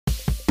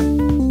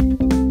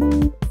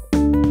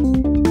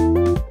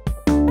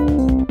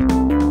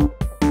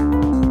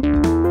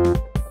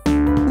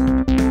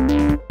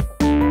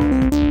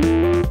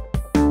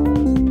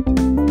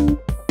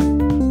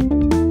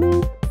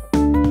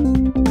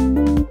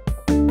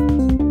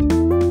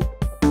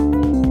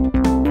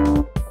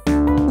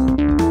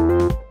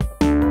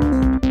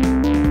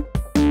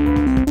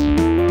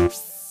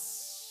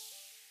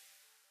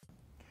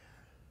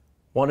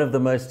One of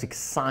the most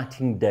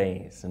exciting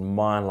days in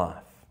my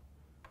life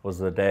was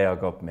the day I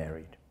got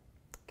married.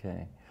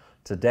 Okay,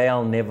 it's a day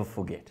I'll never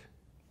forget.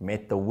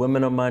 Met the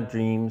woman of my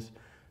dreams.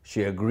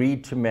 She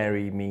agreed to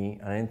marry me.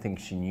 I don't think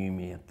she knew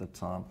me at the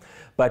time,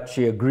 but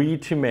she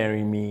agreed to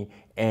marry me,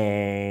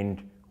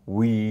 and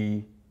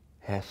we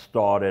have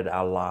started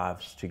our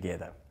lives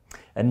together.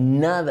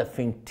 Another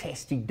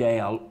fantastic day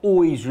I'll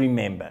always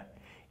remember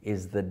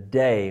is the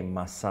day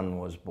my son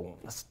was born.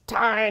 This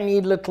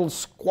tiny little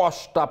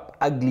squashed up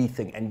ugly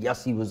thing. And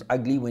yes, he was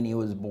ugly when he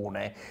was born.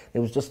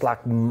 There was just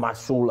like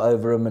mush all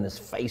over him and his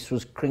face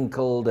was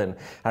crinkled. And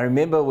I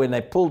remember when they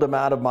pulled him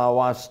out of my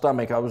wife's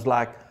stomach, I was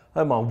like,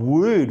 oh my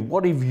word,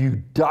 what have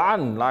you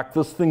done? Like,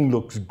 this thing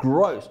looks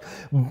gross.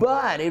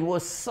 But it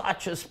was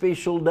such a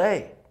special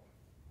day.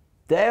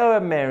 They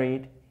were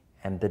married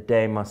and the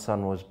day my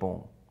son was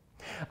born.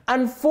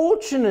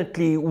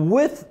 Unfortunately,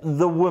 with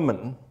the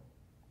woman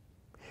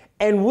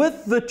and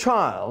with the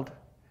child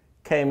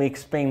came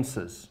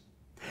expenses.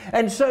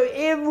 And so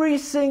every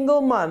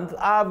single month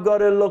I've got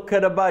to look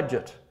at a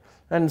budget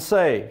and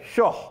say,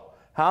 sure,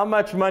 how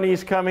much money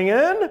is coming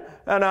in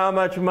and how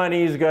much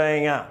money is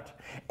going out.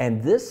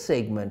 And this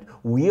segment,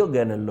 we are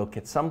going to look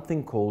at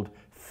something called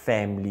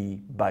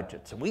family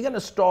budgets. And we're going to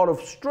start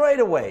off straight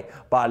away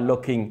by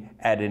looking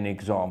at an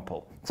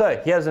example. So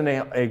here's an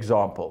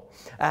example.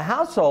 A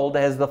household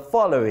has the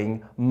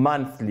following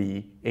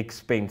monthly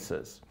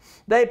expenses.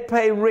 They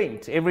pay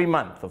rent every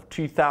month of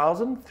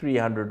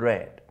 2,300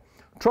 Rand.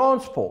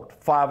 Transport,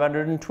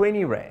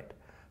 520 Rand.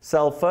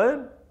 Cell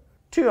phone,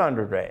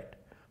 200 Rand.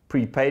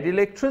 Prepaid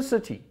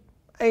electricity,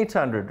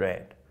 800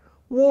 Rand.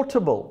 Water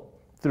bill,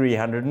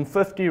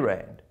 350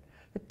 Rand.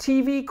 A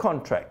TV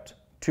contract,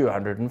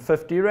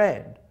 250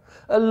 Rand.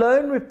 A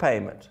loan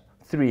repayment,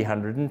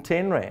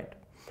 310 Rand.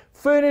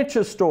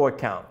 Furniture store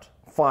account,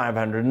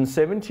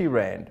 570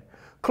 Rand.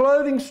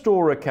 Clothing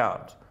store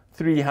account,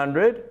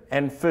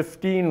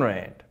 315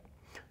 Rand.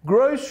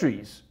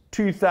 Groceries,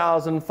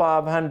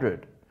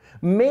 2,500.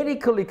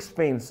 Medical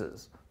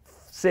expenses,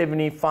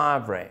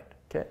 75 Rand.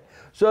 Okay,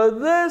 so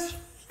this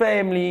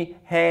family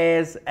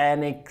has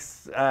an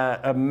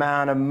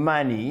amount of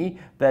money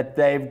that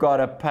they've got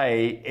to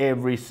pay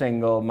every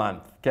single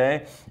month.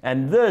 Okay,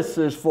 and this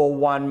is for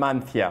 1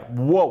 month here.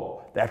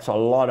 Whoa, that's a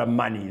lot of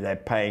money they're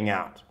paying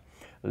out.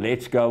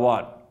 Let's go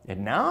on. It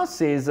now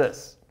says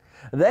this.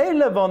 They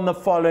live on the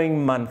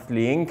following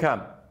monthly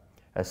income: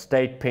 a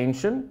state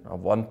pension of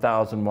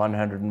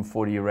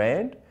 1,140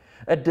 Rand,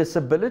 a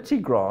disability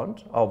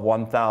grant of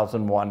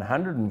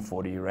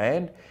 1,140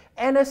 Rand,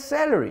 and a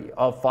salary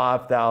of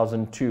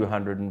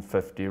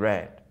 5,250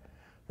 Rand.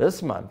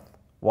 This month,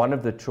 one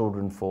of the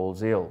children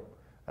falls ill,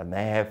 and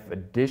they have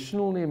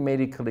additional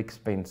medical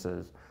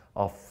expenses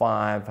of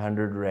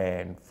 500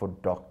 Rand for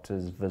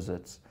doctor's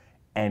visits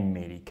and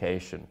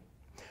medication.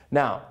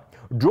 Now,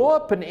 draw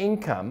up an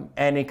income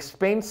and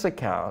expense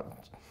account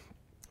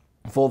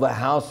for the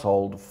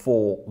household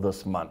for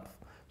this month.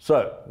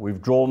 So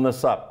we've drawn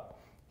this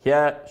up.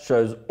 Here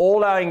shows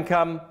all our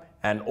income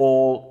and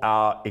all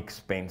our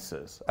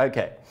expenses.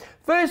 Okay,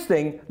 first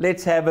thing,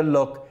 let's have a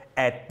look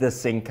at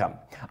this income.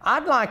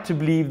 I'd like to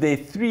believe there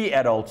are 3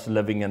 adults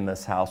living in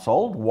this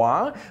household.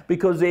 Why?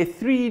 Because there are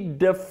 3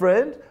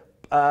 different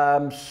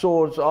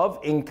source of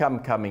income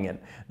coming in.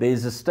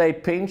 There's a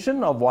state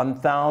pension of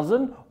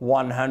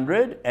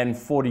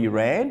 1,140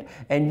 Rand,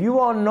 and you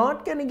are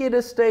not going to get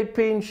a state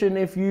pension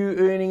if you're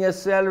earning a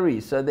salary.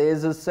 So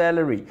there's a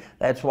salary.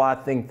 That's why I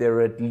think there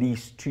are at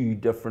least 2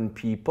 different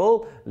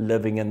people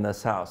living in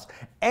this house.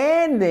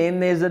 And then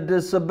there's a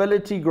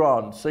disability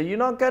grant. So you're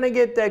not going to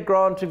get that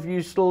grant if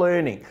you're still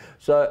earning.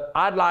 So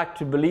I'd like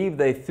to believe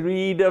there are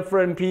 3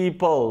 different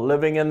people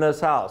living in this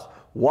house.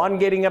 One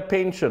getting a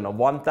pension of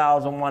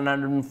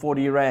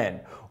 1,140 Rand,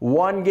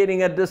 one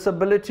getting a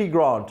disability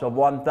grant of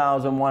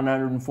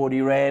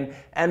 1,140 Rand,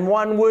 and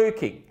one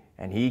working,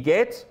 and he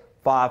gets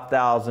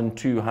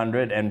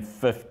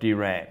 5,250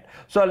 Rand.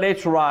 So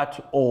let's write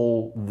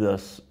all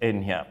this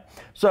in here.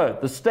 So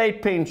the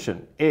state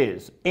pension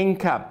is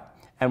income,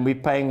 and we're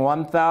paying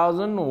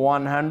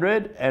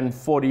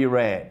 1,140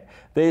 Rand.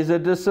 There's a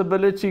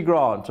disability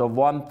grant of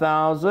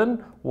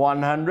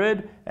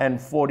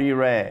 1,140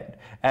 Rand.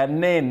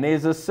 And then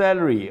there's a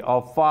salary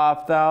of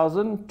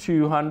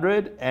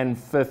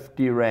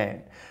 5,250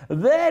 Rand.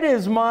 That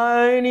is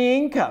my only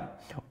income.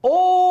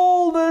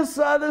 All this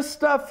other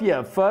stuff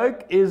here,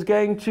 folk, is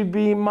going to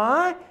be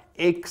my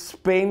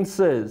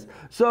expenses.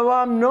 So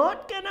I'm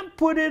not going to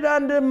put it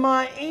under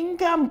my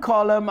income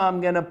column.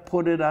 I'm going to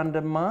put it under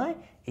my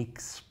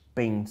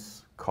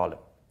expense column.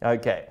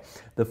 Okay,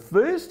 the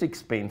first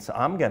expense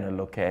I'm going to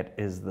look at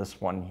is this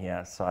one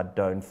here, so I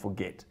don't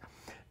forget.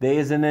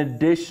 There's an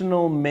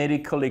additional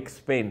medical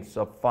expense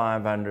of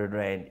 500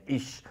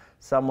 Rand-ish.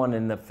 Someone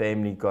in the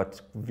family got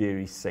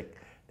very sick.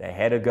 they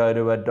had to go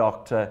to a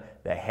doctor,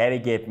 they had to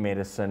get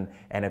medicine,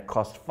 and it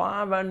cost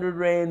 500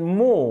 Rand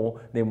more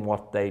than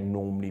what they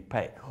normally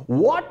pay.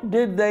 What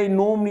did they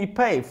normally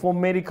pay for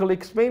medical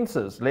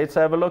expenses? Let's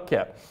have a look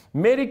here.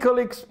 Medical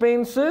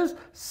expenses,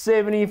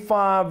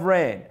 75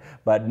 Rand.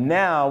 But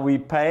now we're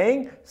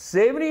paying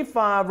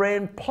 75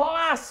 Rand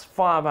plus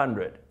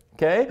 500.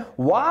 Okay,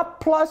 why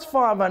plus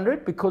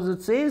 500? Because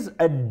it says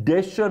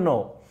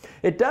additional.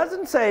 It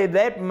doesn't say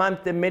that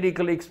month the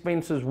medical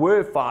expenses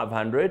were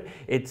 500.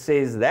 It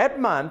says that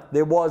month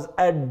there was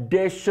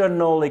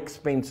additional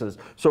expenses.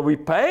 So we're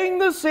paying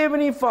the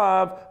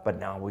 75, but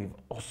now we've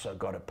also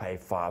got to pay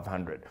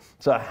 500.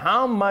 So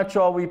how much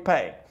are we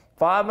paying?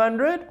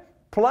 500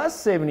 plus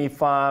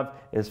 75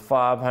 is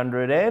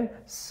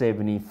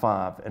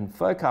 575. And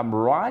folk, I'm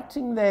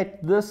writing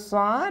that this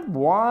side.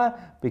 Why?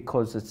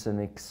 Because it's an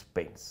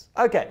expense.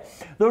 Okay,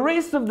 the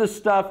rest of the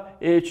stuff,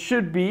 it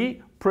should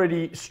be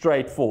pretty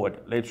straightforward.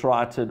 Let's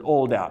write it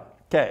all down.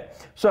 Okay,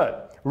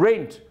 so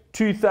rent,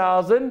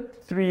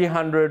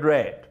 2,300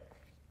 Rand.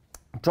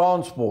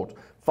 Transport,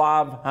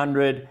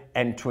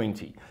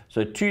 520.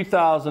 So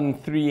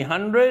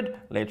 2,300,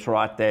 let's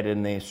write that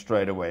in there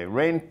straight away.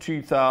 Rent,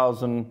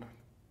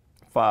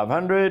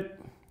 2,500.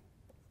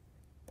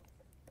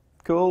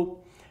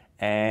 Cool.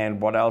 And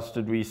what else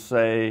did we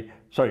say?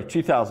 Sorry,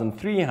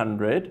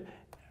 2,300.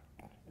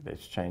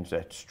 Let's change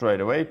that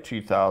straight away,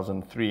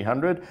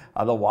 2,300.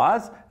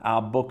 Otherwise, our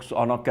books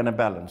are not going to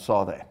balance,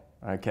 are they?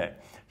 Okay,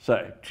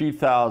 so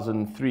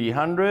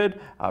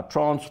 2,300. Our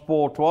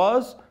transport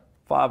was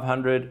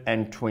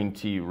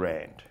 520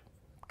 Rand,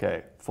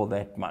 okay, for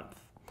that month.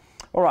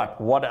 All right,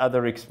 what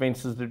other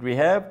expenses did we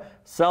have?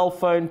 Cell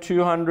phone,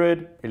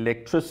 200.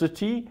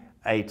 Electricity,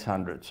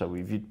 800. So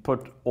we've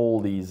put all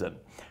these in.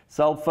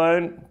 Cell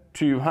phone,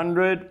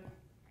 200.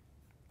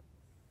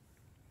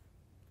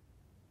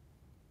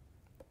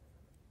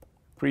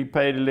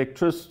 Prepaid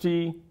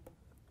electricity,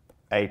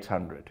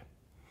 800.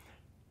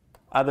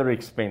 Other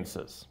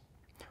expenses.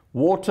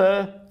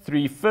 Water,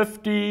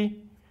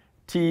 350.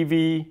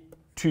 TV,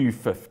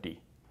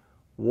 250.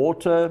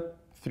 Water,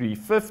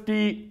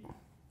 350.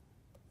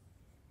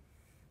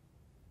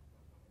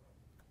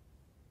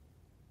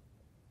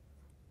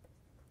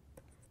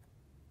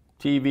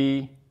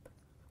 TV,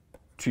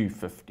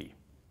 250.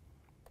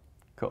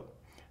 Cool.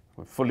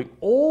 We're filling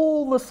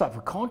all the stuff.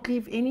 We can't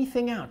leave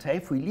anything out. Hey?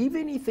 If we leave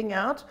anything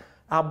out,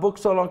 our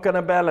books are not going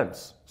to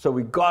balance. So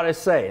we got to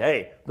say,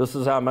 hey, this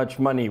is how much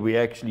money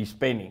we're actually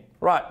spending.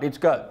 Right, let's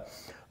go.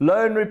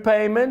 Loan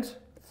repayment,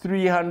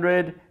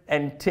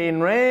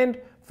 310 Rand.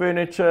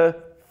 Furniture,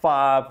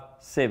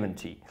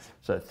 570.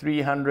 So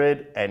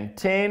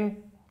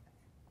 310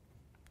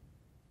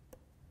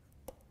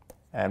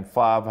 and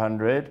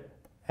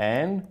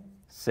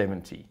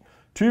 570.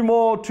 Two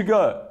more to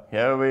go.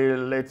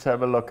 Let's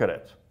have a look at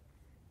it.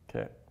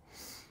 Okay.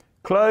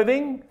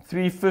 Clothing,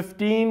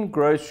 315.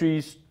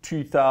 Groceries,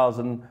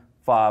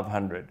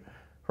 2,500.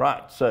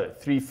 Right, so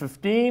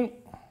 315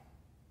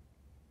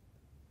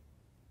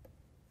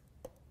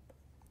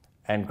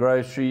 and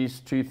groceries,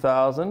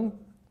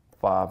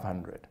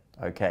 2,500.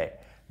 Okay,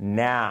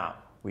 now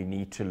we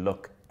need to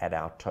look at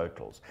our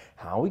totals.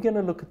 How are we going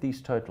to look at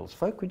these totals?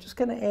 Folk, we're just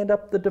going to add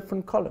up the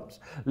different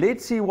columns.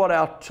 Let's see what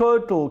our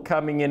total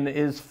coming in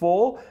is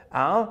for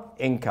our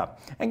income.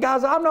 And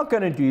guys, I'm not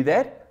going to do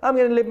that. I'm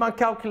going to let my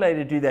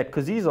calculator do that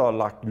because these are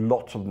like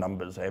lots of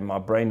numbers and my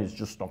brain is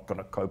just not going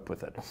to cope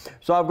with it.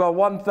 So I've got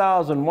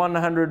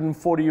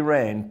 1,140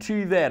 Rand.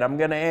 To that, I'm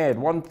going to add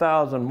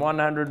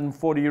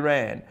 1,140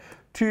 Rand.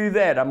 To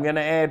that, I'm going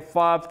to add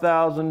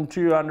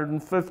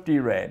 5,250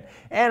 Rand.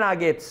 And I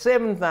get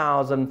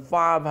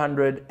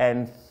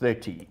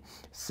 7,530.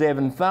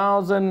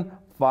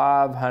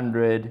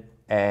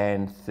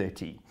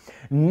 7,530.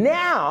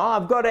 Now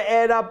I've got to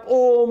add up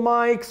all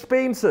my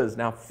expenses.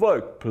 Now,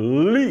 folk,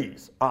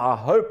 please, I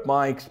hope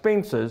my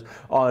expenses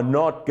are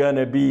not going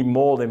to be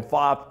more than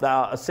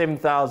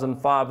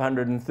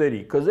 7,530.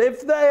 Because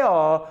if they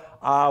are,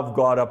 I've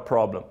got a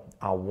problem.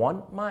 I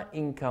want my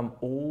income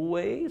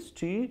always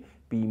to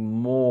be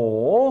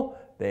more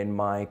than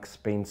my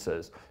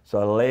expenses.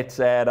 So let's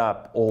add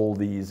up all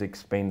these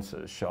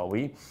expenses, shall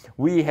we?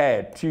 We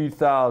had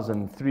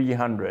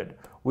 2,300.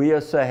 We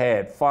also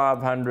had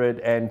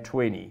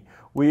 520.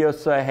 We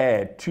also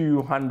had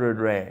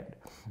 200 Rand.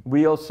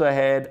 We also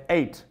had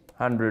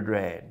 800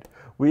 Rand.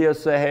 We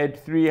also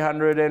had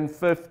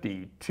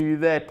 350. To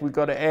that, we've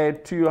got to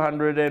add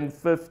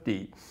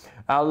 250.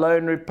 Our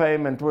loan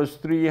repayment was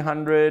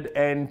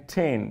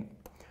 310.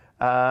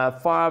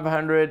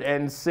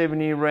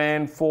 570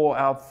 Rand for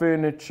our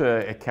furniture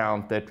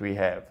account that we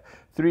have.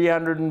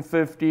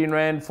 315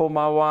 Rand for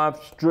my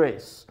wife's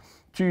dress.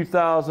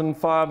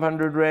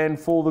 2,500 Rand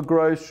for the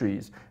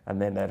groceries.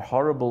 And then that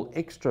horrible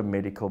extra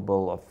medical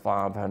bill of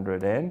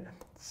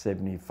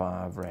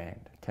 575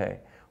 Rand. Okay,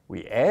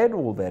 we add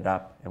all that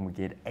up and we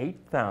get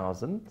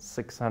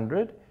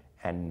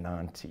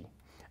 8,690.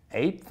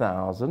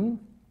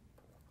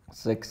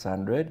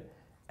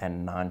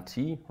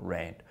 8,690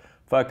 Rand.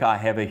 Folk, I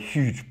have a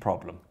huge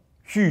problem.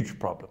 Huge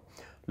problem.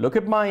 Look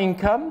at my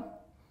income.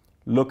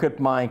 look at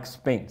my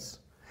expense.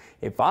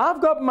 If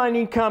I've got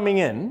money coming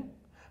in,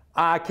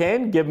 I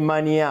can give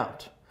money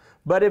out.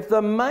 But if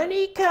the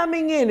money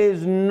coming in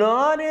is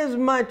not as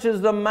much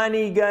as the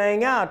money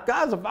going out,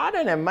 guys, if I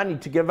don't have money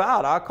to give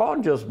out, I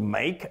can't just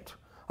make it.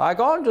 I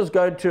can't just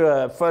go to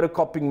a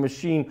photocopying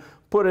machine,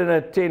 put in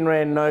a 10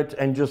 Rand note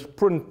and just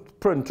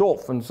print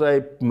off and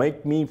say,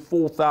 make me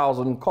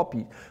 4,000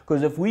 copies.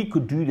 Because if we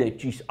could do that,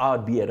 geez,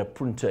 I'd be at a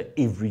printer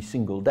every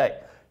single day.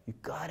 You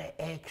gotta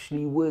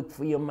actually work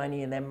for your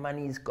money, and that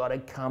money's gotta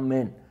come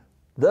in.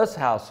 This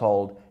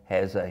household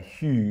has a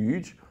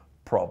huge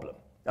problem.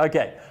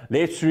 Okay,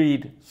 let's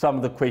read some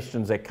of the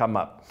questions that come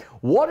up.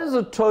 What is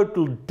the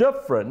total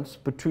difference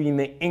between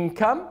the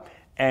income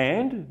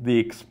and the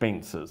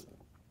expenses?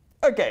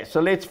 Okay, so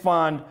let's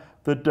find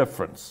the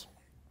difference.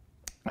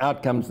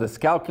 Out comes this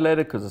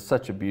calculator, because it's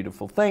such a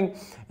beautiful thing,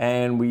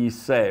 and we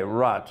say,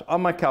 right,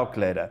 on my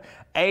calculator,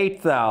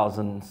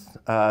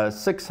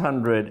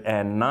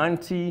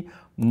 8,690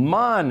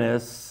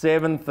 minus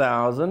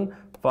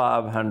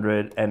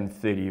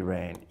 7,530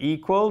 Rand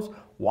equals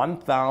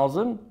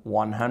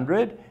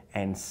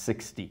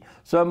 1,160.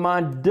 So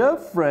my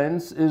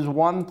difference is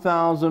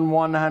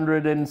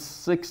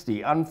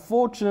 1,160.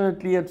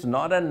 Unfortunately, it's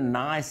not a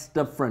nice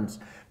difference,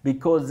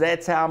 because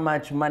that's how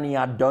much money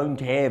I don't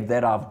have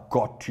that I've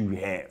got to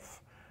have.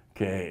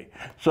 Okay,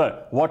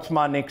 so what's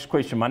my next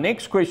question? My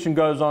next question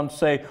goes on to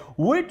say,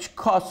 which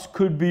costs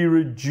could be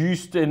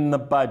reduced in the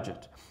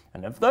budget?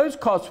 And if those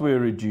costs were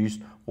reduced,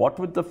 what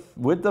would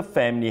the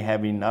family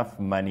have enough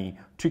money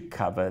to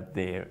cover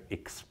their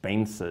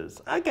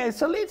expenses? Okay,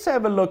 so let's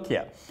have a look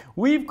here.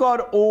 We've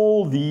got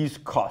all these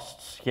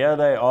costs. Here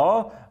they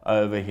are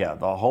over here,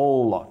 the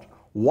whole lot.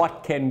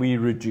 What can we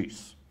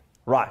reduce?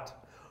 Right.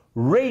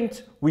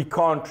 Rent, we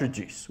can't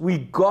reduce. We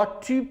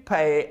got to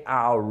pay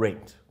our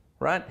rent,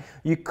 right?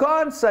 You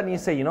can't suddenly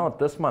say, you know what,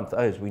 this month,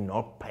 we're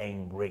not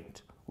paying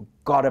rent. We've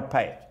got to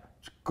pay it.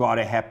 It's got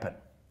to happen.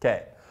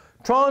 Okay.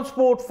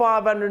 Transport,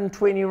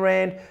 520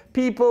 Rand.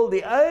 People,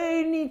 the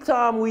only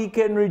time we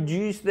can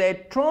reduce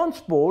that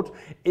transport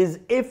is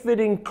if it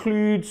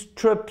includes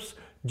trips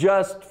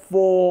just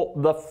for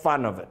the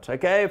fun of it.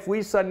 Okay. If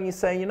we suddenly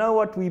say, you know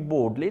what, we're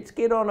bored, let's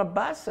get on a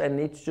bus and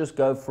let's just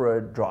go for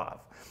a drive.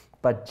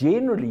 But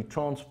generally,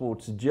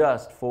 transport's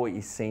just for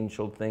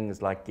essential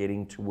things like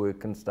getting to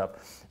work and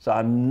stuff. So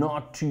I'm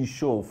not too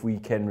sure if we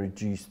can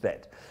reduce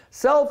that.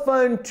 Cell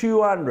phone,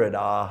 200.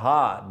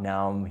 Aha.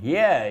 Now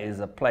here is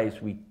a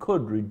place we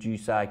could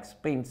reduce our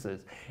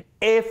expenses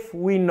if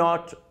we're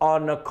not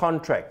on a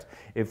contract.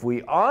 If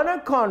we're on a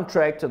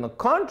contract and the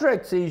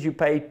contract says you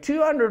pay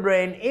 200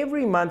 Rand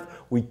every month,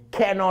 we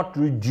cannot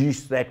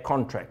reduce that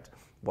contract.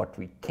 What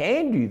we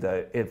can do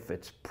though, if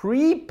it's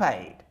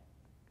prepaid,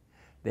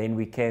 then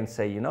we can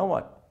say, you know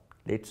what,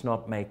 let's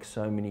not make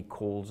so many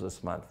calls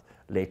this month.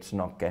 Let's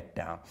knock that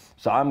down.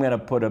 So I'm going to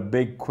put a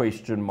big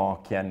question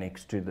mark here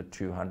next to the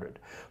 200.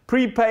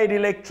 Prepaid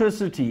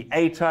electricity,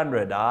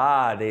 800.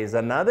 There's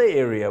another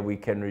area we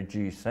can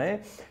reduce.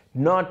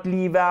 Not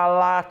leave our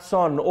lights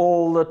on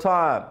all the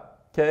time.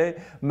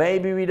 Okay,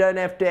 maybe we don't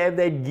have to have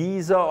that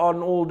geyser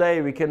on all day.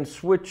 We can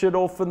switch it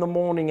off in the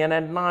morning, and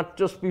at night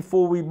just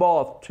before we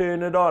bath,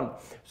 turn it on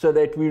so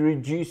that we're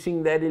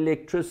reducing that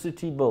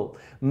electricity bill.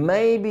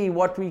 Maybe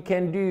what we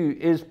can do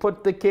is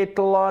put the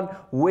kettle on.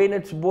 When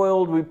it's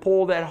boiled, we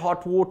pour that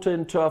hot water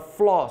into a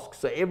flask.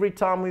 So every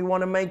time we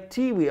want to make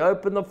tea, we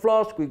open the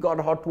flask, we got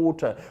hot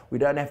water. We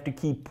don't have to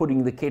keep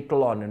putting the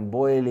kettle on and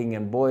boiling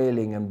and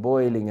boiling and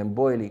boiling and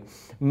boiling.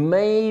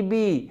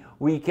 Maybe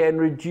we can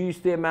reduce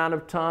the amount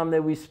of time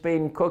that we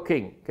spend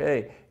cooking.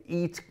 Okay,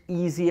 eat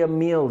easier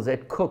meals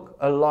that cook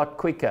a lot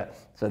quicker.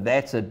 So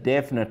that's a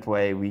definite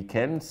way we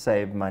can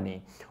save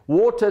money.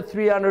 Water,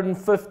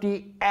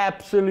 350,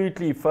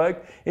 absolutely,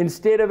 folk.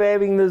 Instead of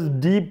having this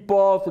deep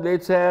bath,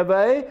 let's have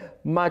a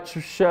much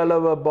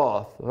shallower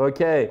bath,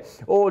 okay?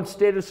 Or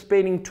instead of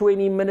spending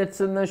 20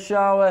 minutes in the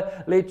shower,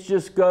 let's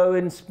just go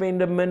and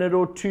spend a minute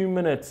or 2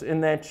 minutes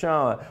in that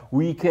shower.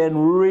 We can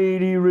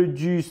really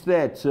reduce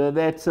that, so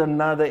that's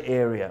another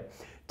area.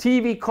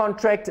 TV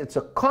contract, it's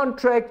a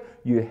contract,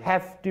 you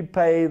have to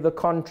pay the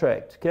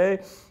contract,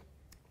 okay?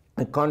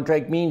 The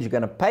contract means you're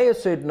going to pay a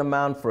certain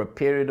amount for a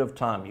period of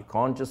time. You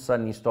can't just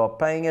suddenly start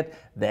paying it.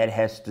 That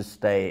has to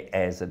stay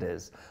as it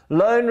is.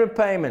 Loan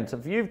repayments.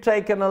 If you've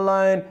taken a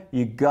loan,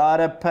 you got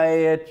to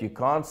pay it. You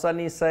can't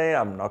suddenly say,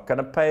 I'm not going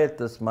to pay it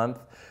this month.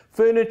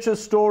 Furniture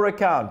store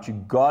account. You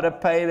got to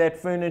pay that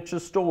furniture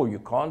store. You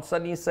can't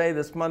suddenly say,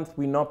 this month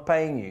we're not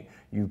paying you.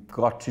 You've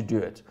got to do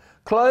it.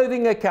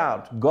 Clothing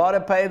account. Got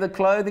to pay the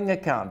clothing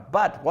account.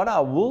 But what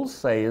I will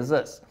say is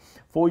this.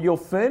 For your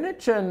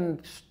furniture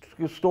and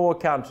your store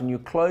account and your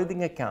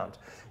clothing account,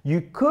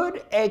 you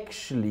could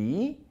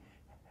actually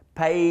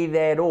pay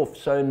that off.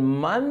 So in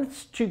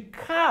months to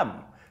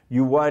come,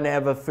 you won't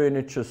have a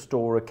furniture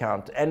store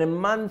account. And in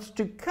months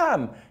to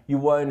come, you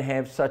won't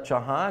have such a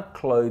high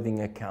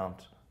clothing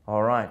account.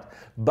 All right.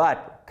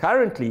 But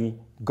currently,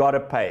 got to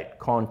pay it.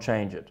 Can't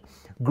change it.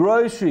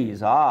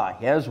 Groceries.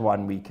 Here's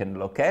one we can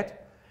look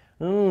at.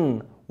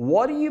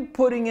 what are you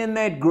putting in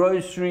that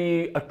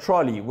grocery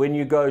trolley when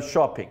you go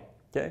shopping?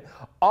 Okay?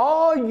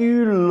 Are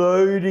you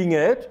loading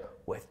it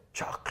with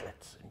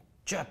chocolates and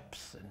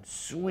chips and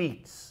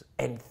sweets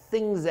and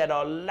things that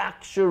are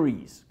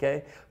luxuries?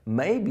 Okay?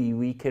 Maybe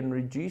we can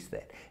reduce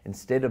that.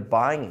 Instead of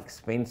buying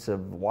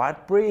expensive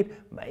white bread,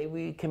 maybe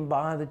we can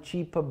buy the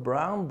cheaper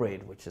brown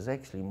bread, which is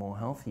actually more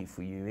healthy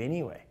for you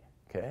anyway.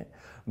 Okay?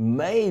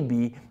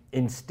 Maybe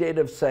instead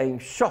of saying,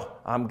 sure,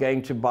 I'm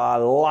going to buy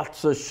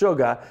lots of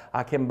sugar,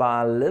 I can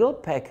buy a little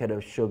packet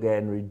of sugar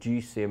and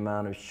reduce the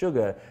amount of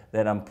sugar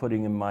that I'm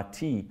putting in my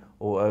tea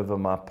or over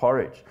my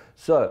porridge.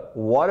 So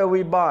what are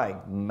we buying?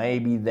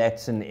 Maybe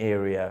that's an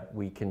area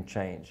we can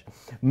change.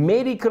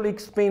 Medical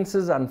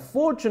expenses,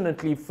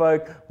 unfortunately,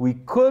 folk, we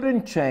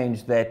couldn't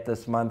change that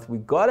this month. We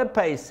got to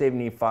pay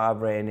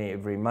 75 Rand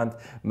every month.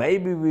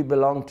 Maybe we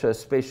belong to a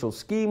special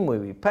scheme where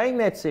we're paying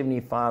that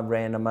 75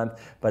 Rand a month,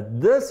 but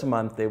this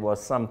month there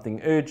was something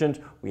urgent.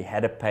 We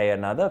had to pay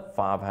another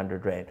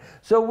 500 Rand.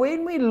 So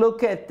when we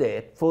look at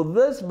that, for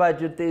this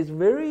budget, there's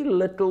very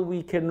little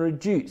we can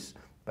reduce,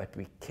 but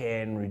we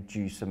can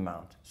reduce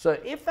amount. So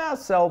if our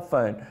cell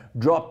phone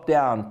dropped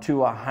down to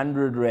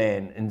 100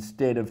 Rand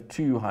instead of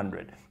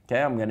 200,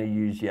 okay, I'm going to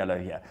use yellow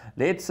here.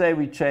 Let's say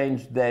we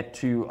changed that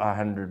to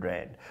 100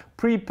 Rand.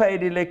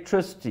 Prepaid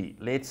electricity,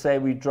 let's say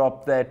we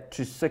drop that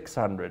to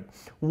 600.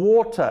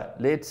 Water,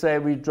 let's say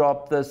we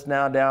drop this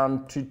now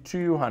down to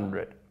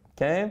 200.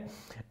 Okay,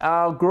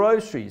 our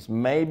groceries,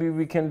 maybe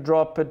we can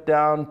drop it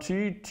down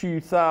to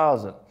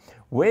 2,000.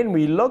 When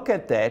we look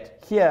at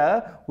that,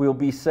 here we'll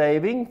be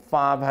saving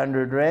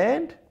 500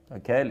 Rand.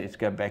 Okay, let's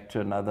go back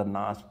to another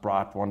nice,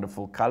 bright,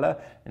 wonderful color.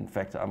 In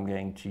fact, I'm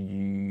going to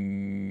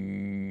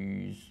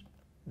use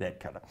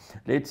that color.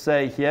 Let's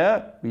say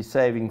here we're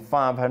saving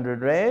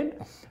 500 Rand.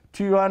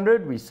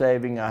 200, we're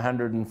saving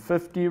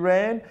 150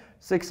 Rand.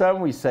 600,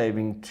 we're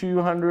saving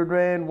 200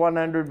 Rand.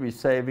 100, we're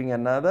saving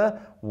another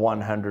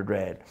 100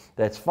 Rand.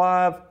 That's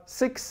 5,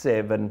 6,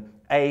 7,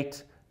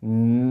 8,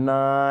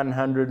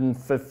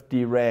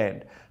 950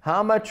 Rand.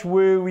 How much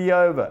were we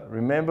over?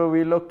 Remember,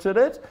 we looked at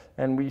it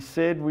and we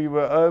said we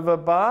were over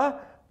by,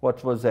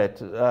 what was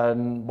that,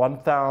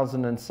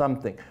 1,000 and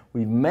something.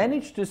 We've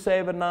managed to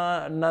save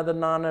another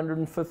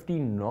 950,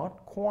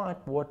 not quite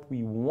what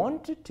we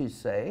wanted to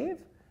save,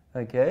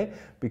 okay,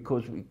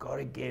 because we got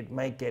to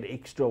make that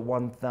extra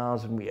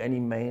 1,000. We only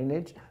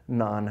managed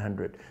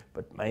 900,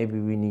 but maybe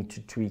we need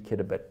to tweak it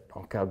a bit,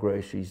 knock our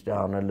groceries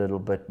down a little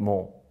bit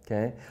more.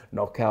 Okay,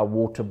 knock our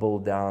water bill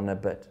down a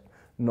bit,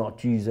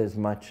 not use as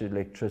much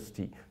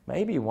electricity.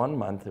 Maybe one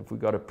month, if we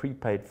got a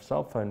prepaid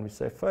cell phone, we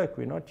say, folk,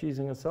 we're not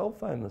using a cell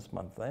phone this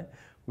month.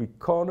 We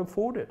can't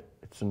afford it.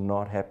 It's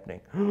not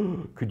happening.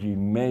 Could you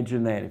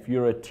imagine that? If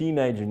you're a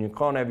teenager and you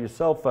can't have your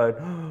cell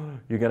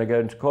phone, you're going to go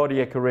into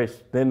cardiac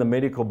arrest. Then the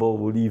medical bill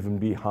will even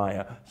be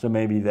higher. So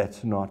maybe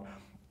that's not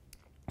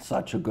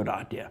such a good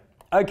idea.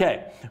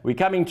 Okay, we're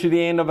coming to the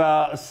end of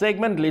our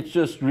segment. Let's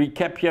just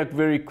recap here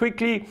very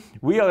quickly.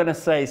 We are going to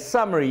say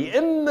summary.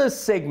 In this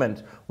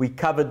segment, we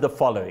covered the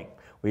following.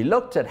 We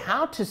looked at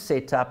how to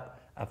set up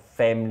a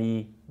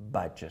family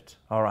budget.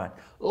 All right,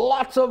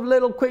 lots of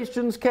little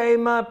questions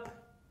came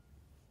up.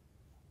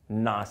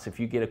 Nice. If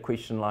you get a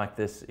question like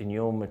this in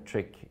your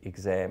matric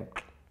exam,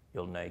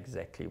 you'll know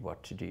exactly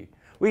what to do.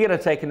 We're going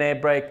to take an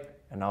ad break,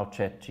 and I'll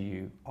chat to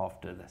you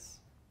after this.